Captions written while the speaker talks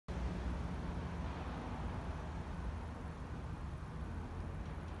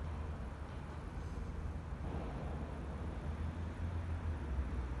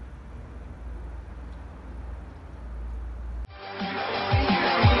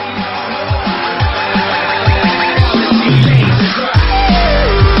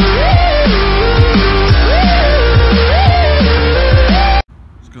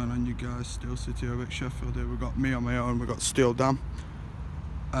Satiric Sheffield here. We've got me on my own, we've got Steel Dam.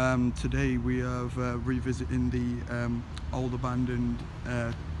 Today we have revisiting the old abandoned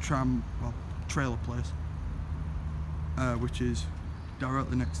trailer place, which is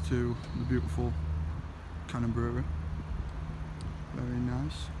directly next to the beautiful Cannon Brewery. Very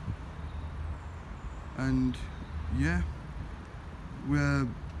nice. And yeah, we're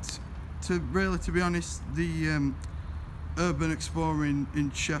to be honest, the urban exploring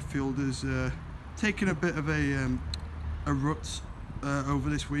in Sheffield has taken a bit of a rut over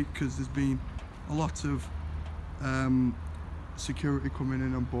this week, because there's been a lot of security coming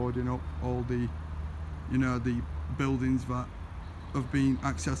in and boarding up all the, the buildings that have been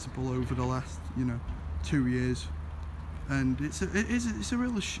accessible over the last, 2 years, and it's a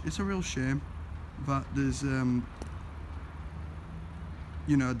real shame that there's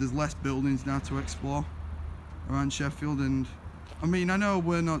there's less buildings now to explore around Sheffield. And I mean, I know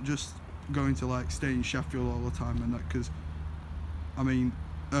we're not just going to stay in Sheffield all the time and that, because I mean,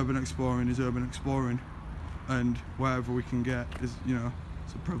 urban exploring is urban exploring, and wherever we can get is,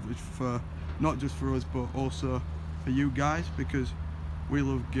 it's a privilege for not just for us but also for you guys, because we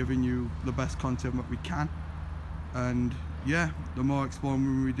love giving you the best content that we can. And yeah, the more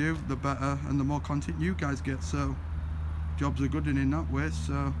exploring we do, the better, and the more content you guys get. So jobs are good in that way.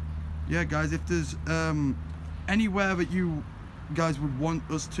 So yeah, guys, if there's anywhere that you guys would want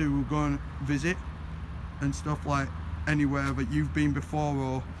us to go and visit and stuff, like anywhere that you've been before,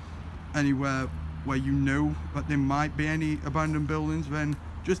 or anywhere where you know that there might be any abandoned buildings, then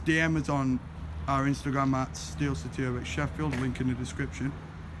just DM us on our Instagram at Steel Satiric Sheffield, link in the description.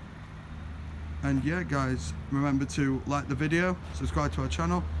 And yeah, guys, remember to like the video, subscribe to our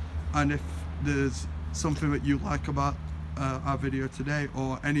channel, and if there's something that you like about our video today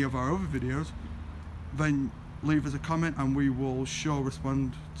or any of our other videos, then leave us a comment and we will sure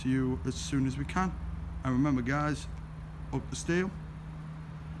respond to you as soon as we can. And remember, guys, up the steel.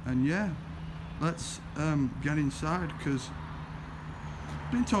 And yeah, let's get inside, because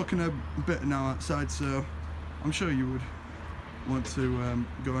I've been talking a bit now outside, so I'm sure you would want to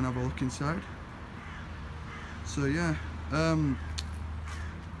go and have a look inside. So yeah,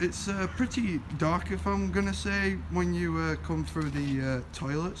 it's pretty dark, if I'm gonna say, when you come through the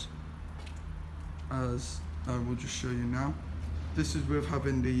toilets, as I will just show you now. This is with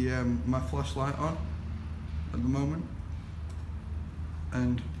having the my flashlight on at the moment,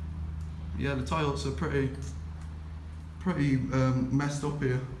 and yeah, the toilets are pretty messed up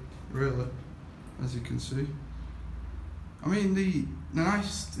here, really, as you can see. I mean, the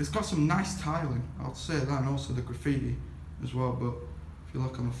nice, it's got some nice tiling, I'll say that, and also the graffiti as well. But if you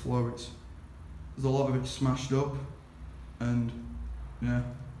look on the floor, there's a lot of it smashed up, and yeah,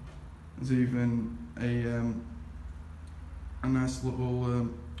 there's even a nice little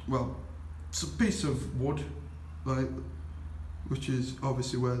it's a piece of wood, which is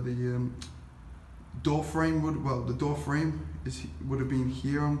obviously where the door frame the door frame would have been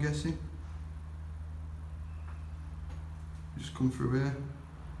here, I'm guessing. Just come through here.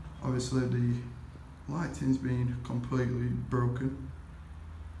 Obviously the lighting's been completely broken.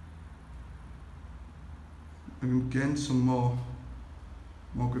 And again, some more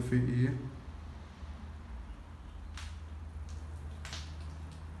graffiti here.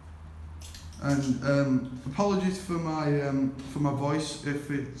 And apologies for my voice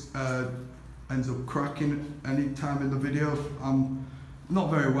if it ends up cracking any time in the video. I'm not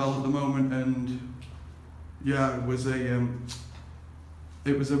very well at the moment, and yeah, it was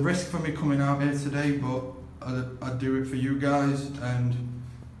a risk for me coming out here today, but I'd do it for you guys. And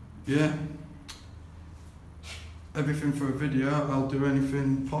yeah, everything for a video, I'll do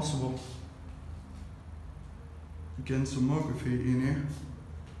anything possible. Again, some more graffiti in here.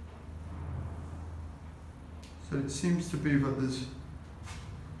 So it seems to be that there's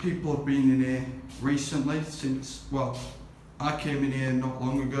people have been in here recently, since, well, I came in here not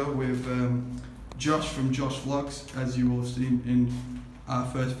long ago with Josh from Josh Vlogs, as you will have seen in our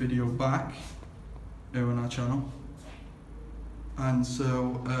first video back here on our channel. And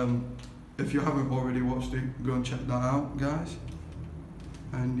so if you haven't already watched it, go and check that out, guys.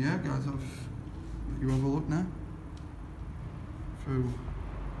 And yeah, guys, I've let you have a look now through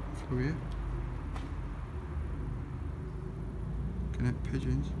here. Looking at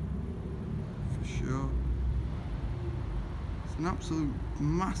pigeons, for sure. It's an absolute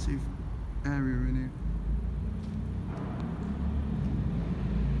massive area in here.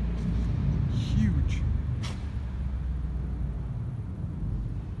 Huge.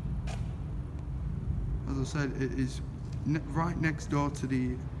 As I said, it is right next door to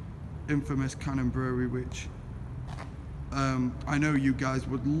the infamous Cannon Brewery, which I know you guys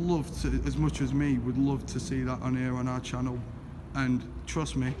would love to, as much as me, would love to see that on here on our channel. And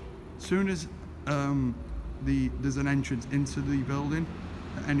trust me, as soon as there's an entrance into the building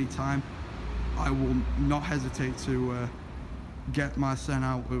at any time, I will not hesitate to get my son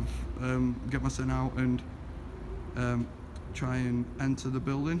out and try and enter the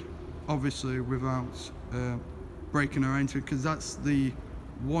building, obviously without breaking or entering, because that's the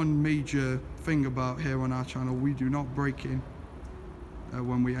one major thing about here on our channel. We do not break in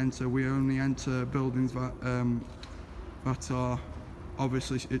when we enter. We only enter buildings that are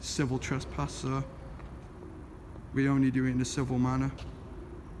obviously, it's civil trespass, so we only do it in a civil manner,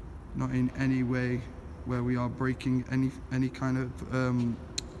 not in any way where we are breaking any kind of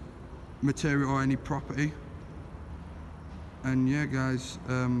material or any property. And yeah, guys,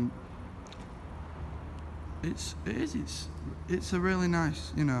 it's a really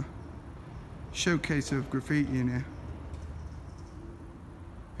nice, you know, showcase of graffiti in here.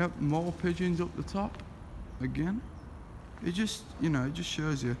 Yep, more pigeons up the top again. It just, you know, it just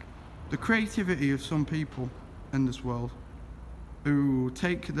shows you the creativity of some people in this world who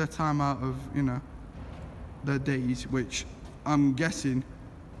take their time out of, you know, their days, which I'm guessing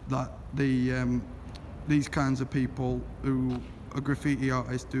that these kinds of people who are graffiti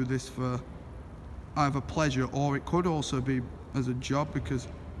artists do this for either pleasure, or it could also be as a job, because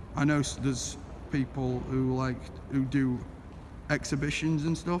I know there's people who do exhibitions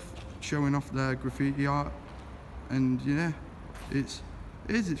and stuff showing off their graffiti art. And yeah, it's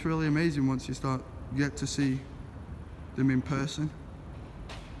really amazing once you get to see them in person.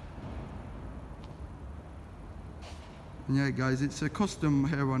 And yeah, guys, it's a custom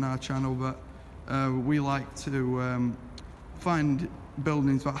here on our channel that we like to find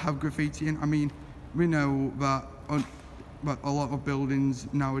buildings that have graffiti in. I mean, we know that a lot of buildings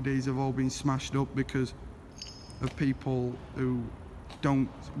nowadays have all been smashed up because of people who don't,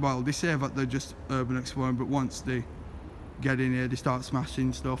 well, they say that they're just urban exploring, but once they get in here, they start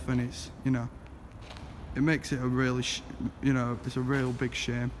smashing stuff, and it's, you know, it makes it a really, you know, it's a real big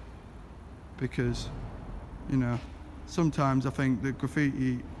shame, because, you know, sometimes I think the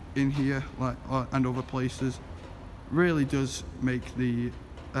graffiti in here, and other places, really does make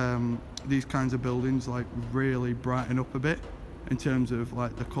these kinds of buildings really brighten up a bit in terms of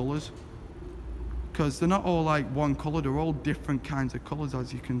the colours, because they're not all one colour, they're all different kinds of colours,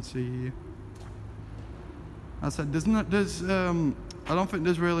 as you can see here. As I said, I don't think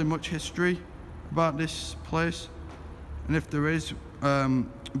there's really much history about this place, and if there is,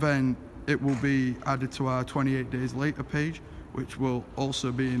 then it will be added to our 28 days later page, which will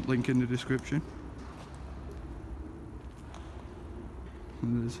also be linked in the description.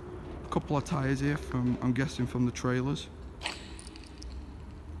 And there's a couple of tyres here from, I'm guessing, from the trailers.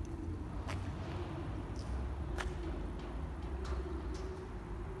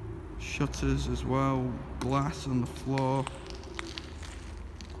 Shutters as well, glass on the floor.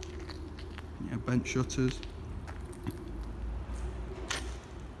 Yeah, bent shutters,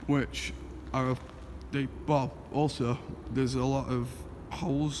 which are well, also there's a lot of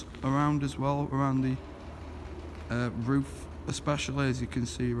holes around as well, around the roof, especially, as you can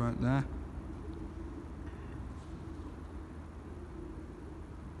see right there.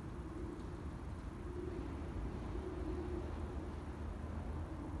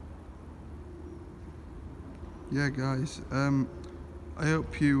 Yeah, guys, I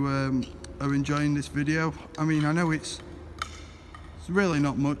hope you are enjoying this video. I mean, I know it's really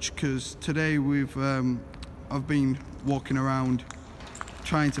not much, because today I've been walking around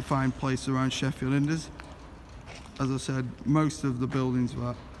trying to find places around Sheffield, and as I said, most of the buildings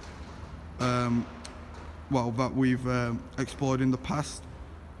that that we've explored in the past,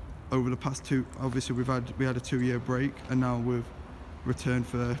 over the past obviously we had a 2-year break, and now we've returned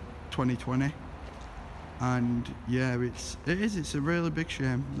for 2020. And yeah, it's a really big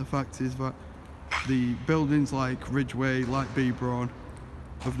shame. The fact is that the buildings like Ridgeway, like Beebrough,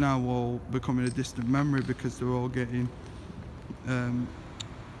 have now all becoming a distant memory, because they're all getting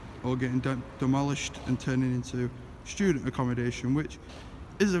demolished and turning into student accommodation, which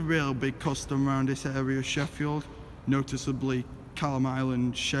is a real big custom around this area of Sheffield, noticeably Callum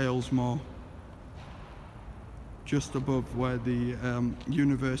Island, Shalesmoor, just above where the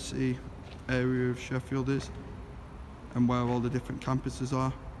university area of Sheffield is, and where all the different campuses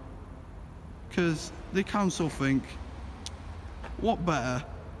are. Because the council think, what better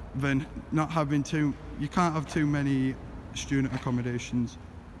than not having you can't have too many student accommodations.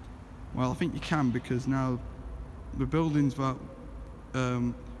 Well, I think you can, because now the buildings that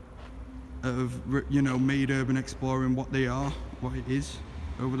have, you know, made urban exploring what they are, what it is,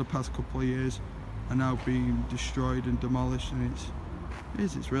 over the past couple of years, are now being destroyed and demolished, and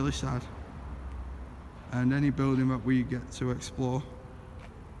it's really sad. And any building that we get to explore,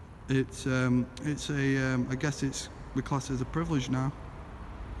 it's a I guess it's the class as a privilege now,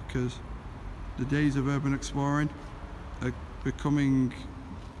 because the days of urban exploring are becoming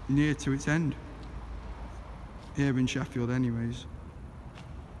near to its end here in Sheffield anyways.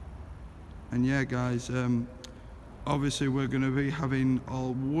 And yeah guys, obviously we're going to be having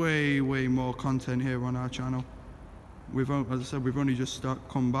way more content here on our channel. As I said, we've only just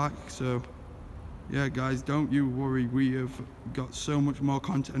come back, so yeah guys, don't you worry, we have got so much more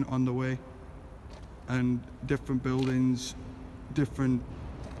content on the way, and different buildings, different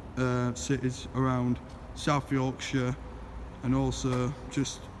cities around South Yorkshire, and also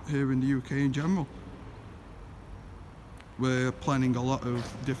just here in the UK in general. We're planning a lot of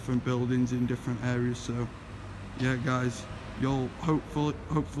different buildings in different areas, so yeah guys, you'll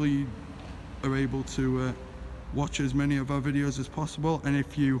hopefully are able to watch as many of our videos as possible. And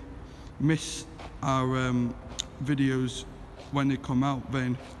if you miss our videos when they come out,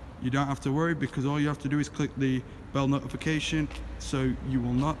 then you don't have to worry, because all you have to do is click the bell notification so you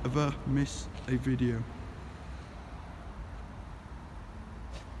will not ever miss a video.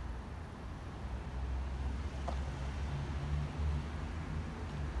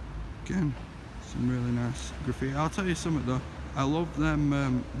 Again, some really nice graffiti. I'll tell you something though, I love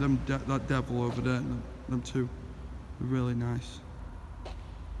them, that devil over there, them two, they're really nice.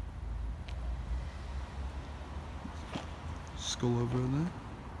 Skull over there.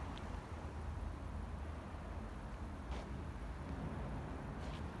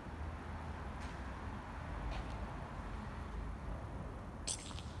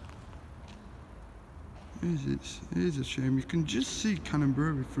 It is a shame. You can just see Cannon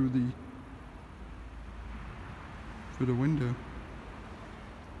Brewery through the window.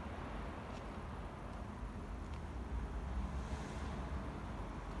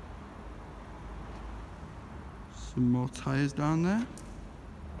 Some more tyres down there.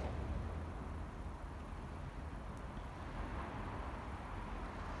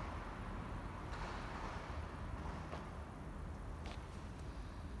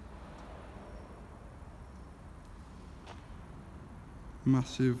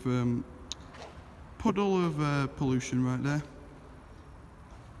 Massive puddle of pollution right there.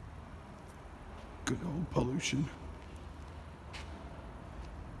 Good old pollution.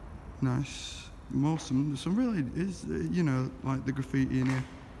 Nice. Some really is, you know, like the graffiti in here.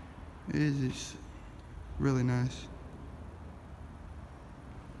 It's really nice.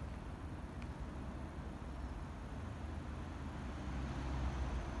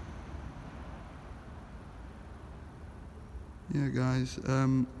 Yeah guys,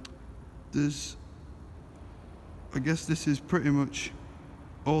 I guess this is pretty much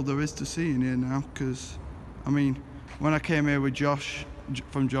all there is to see in here now, because I mean, when I came here with Josh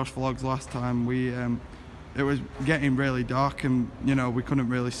from Josh Vlogs last time, it was getting really dark, and you know, we couldn't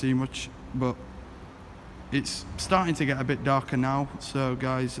really see much, but it's starting to get a bit darker now. So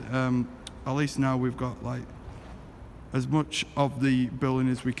guys, at least now we've got like as much of the building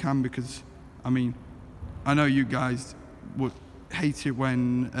as we can, because I mean, I know you guys would hate it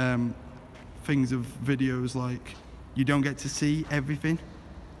when things of videos, like you don't get to see everything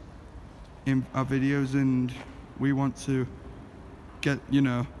in our videos, and we want to get, you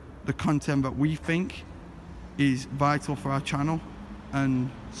know, the content that we think is vital for our channel. And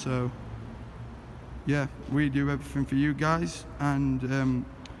so yeah, we do everything for you guys, and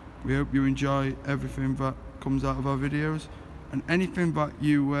we hope you enjoy everything that comes out of our videos, and anything that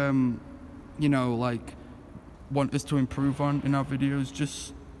you you know, like want us to improve on in our videos,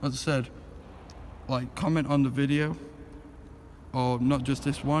 just as I said, like comment on the video, or not just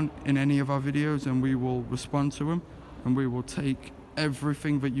this one, in any of our videos, and we will respond to them, and we will take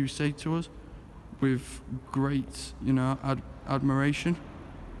everything that you say to us with great, you know, admiration.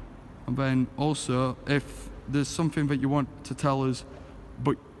 And then also, if there's something that you want to tell us,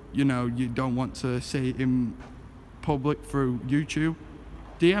 but you know, you don't want to say it in public through YouTube,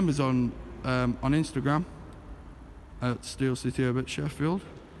 DM us on Instagram at Steel City Urbex Sheffield,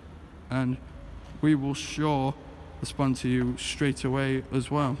 and we will sure respond to you straight away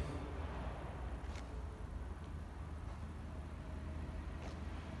as well.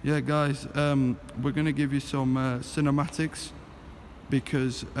 Yeah guys, we're gonna give you some cinematics,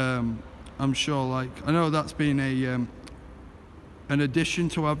 because I'm sure, like, I know that's been a an addition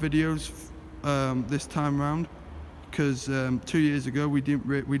to our videos this time around, because 2 years ago we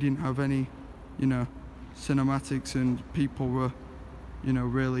didn't have any, you know, cinematics, and people were, you know,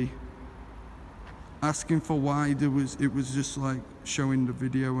 really asking for why it was just like showing the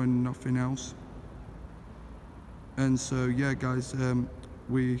video and nothing else. And so yeah guys,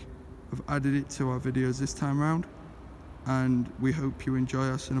 we have added it to our videos this time around, and we hope you enjoy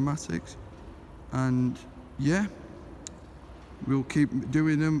our cinematics. And yeah, we'll keep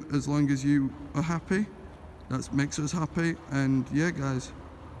doing them as long as you are happy. That makes us happy. And yeah guys,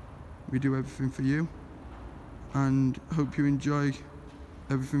 we do everything for you, and hope you enjoy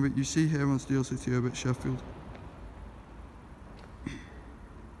everything that you see here on Steel City Urbit Sheffield.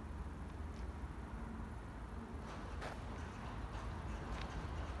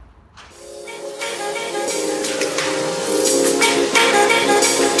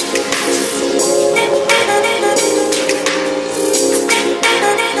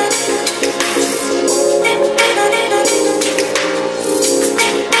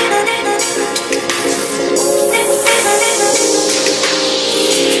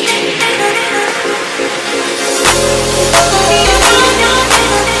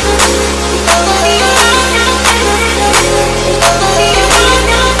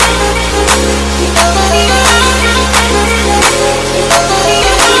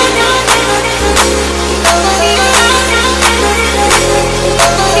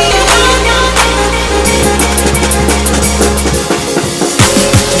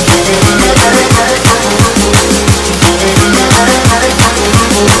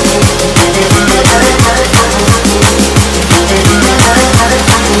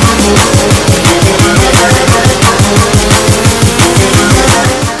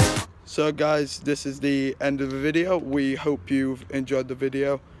 So guys, this is the end of the video. We hope you've enjoyed the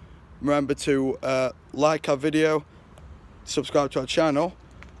video. Remember to like our video, subscribe to our channel,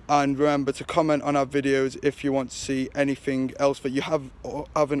 and remember to comment on our videos if you want to see anything else that you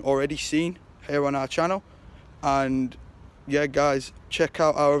haven't already seen here on our channel. And yeah guys, check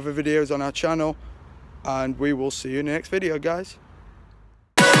out our other videos on our channel, and we will see you in the next video guys.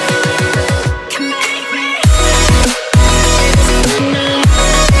 Come